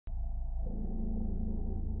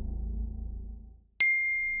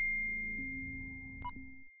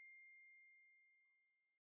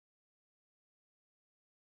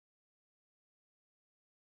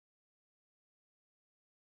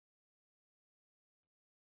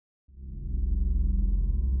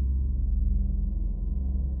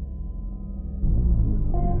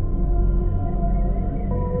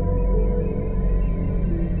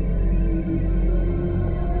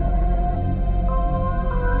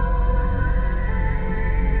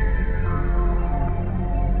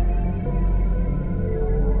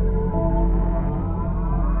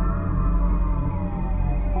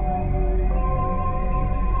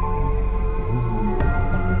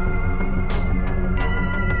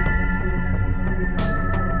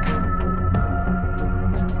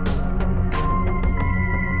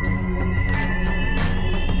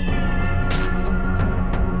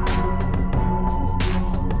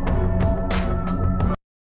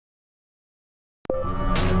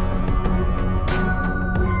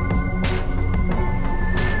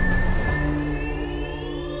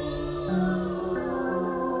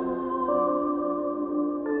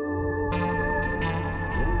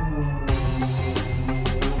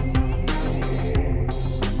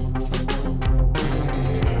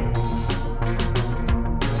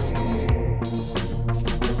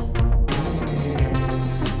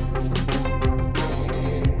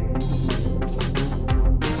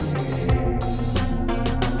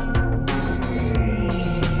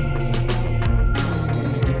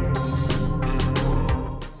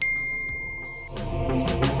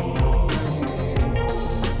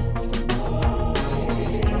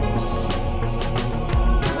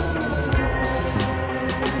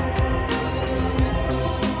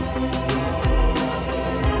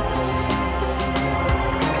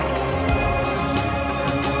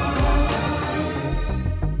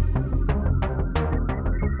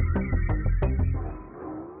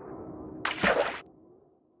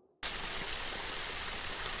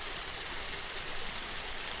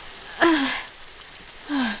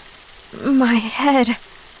head.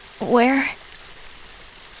 Where?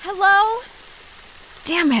 Hello?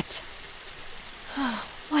 Damn it.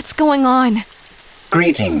 What's going on?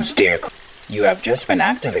 Greetings, dear. You have just been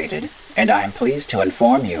activated, and I am pleased to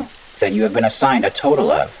inform you that you have been assigned a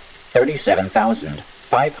total of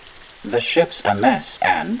 37,005. The ship's a mess,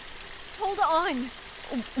 and... Hold on.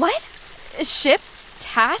 What? Ship?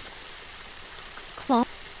 Tasks? Clone?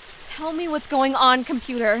 Tell me what's going on,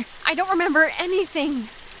 computer. I don't remember anything.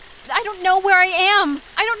 I don't know where I am.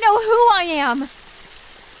 I don't know who I am.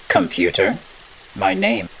 Computer? My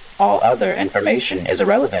name. All other information is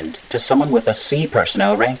irrelevant to someone with a C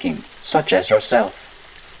personnel ranking, such as yourself.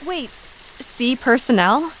 Wait, C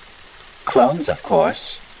personnel? Clones, of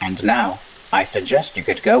course. And now, I suggest you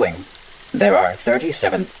get going. There are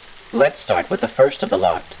 37. Let's start with the first of the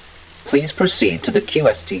lot. Please proceed to the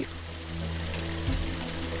QST.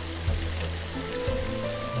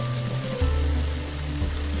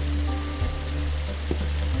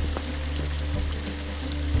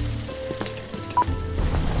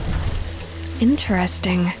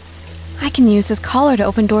 Interesting. I can use this collar to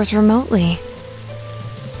open doors remotely.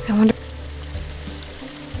 I wonder...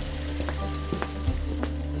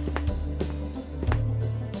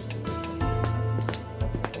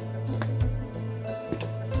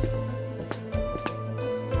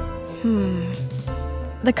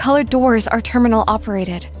 The colored doors are terminal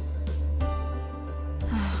operated.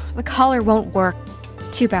 The collar won't work.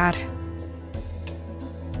 Too bad.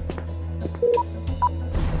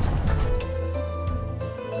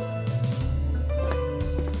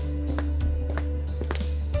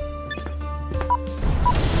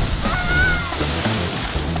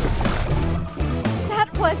 That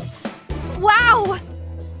was... wow!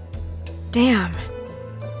 Damn.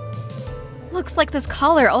 Looks like this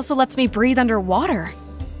collar also lets me breathe underwater.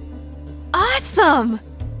 Awesome!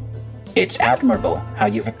 It's admirable how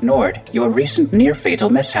you've ignored your recent near-fatal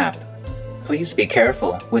mishap. Please be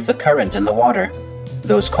careful with the current in the water.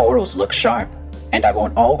 Those corals look sharp, and I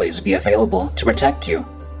won't always be available to protect you.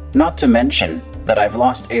 Not to mention that I've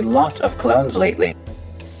lost a lot of clones lately.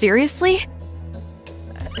 Seriously?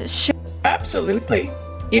 Absolutely.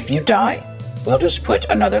 If you die, we'll just put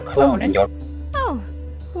another clone in your... Oh,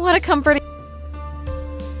 what a comforting...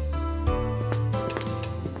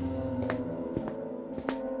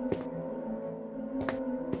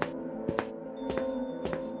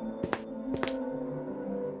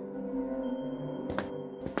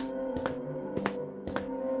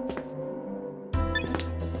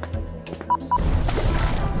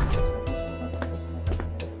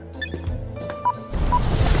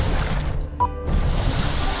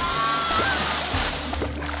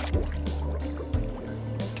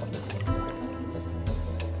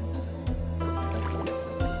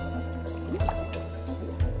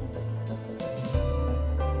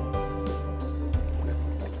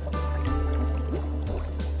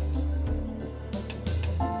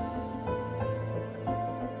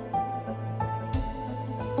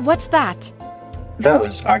 What's that?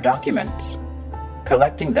 Those are documents.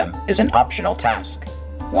 Collecting them is an optional task,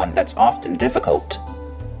 one that's often difficult.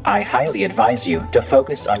 I highly advise you to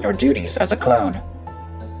focus on your duties as a clone.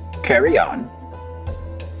 Carry on.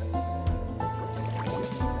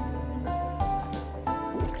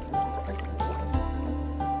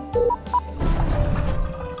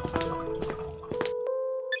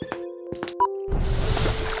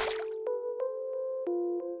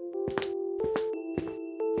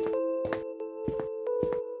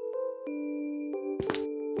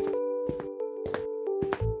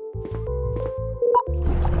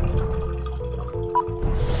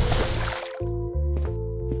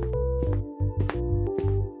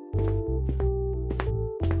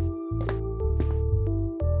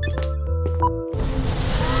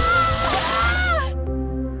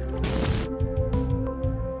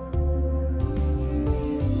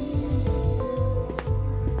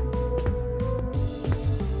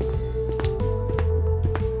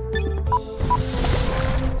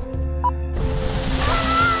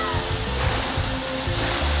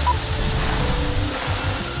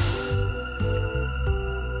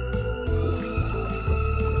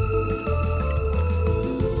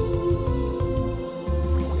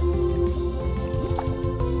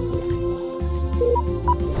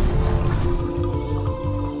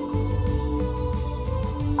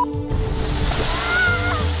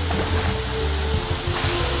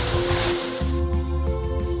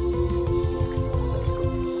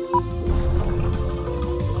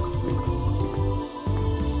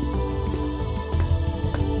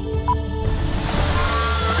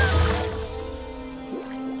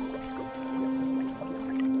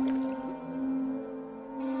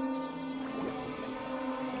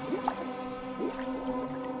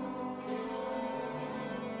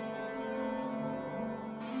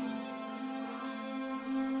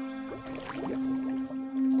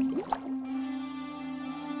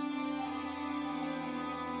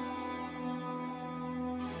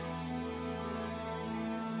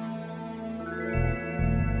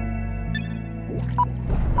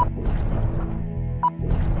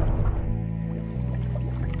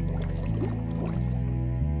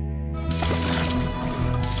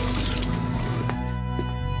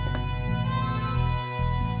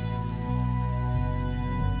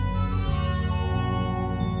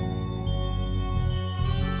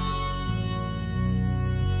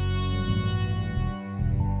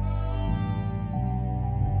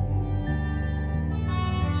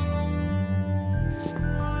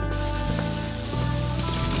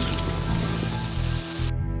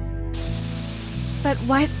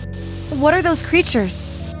 But what are those creatures?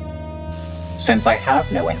 Since I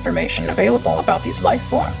have no information available about these life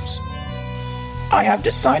forms, I have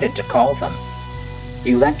decided to call them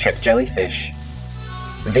electric jellyfish.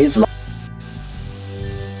 These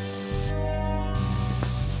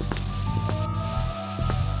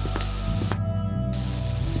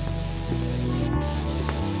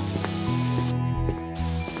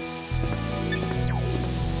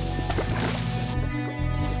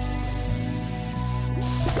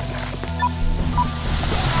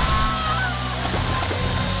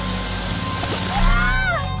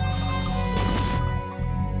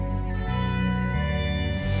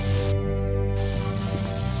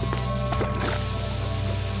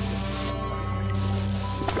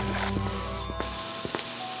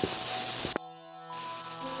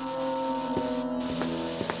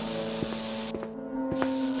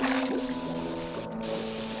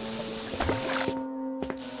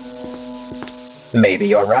Maybe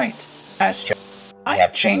you're right, Astro. I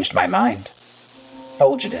have changed my mind.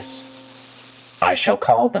 Fulgidus. I shall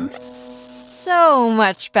call them. So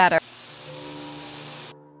much better.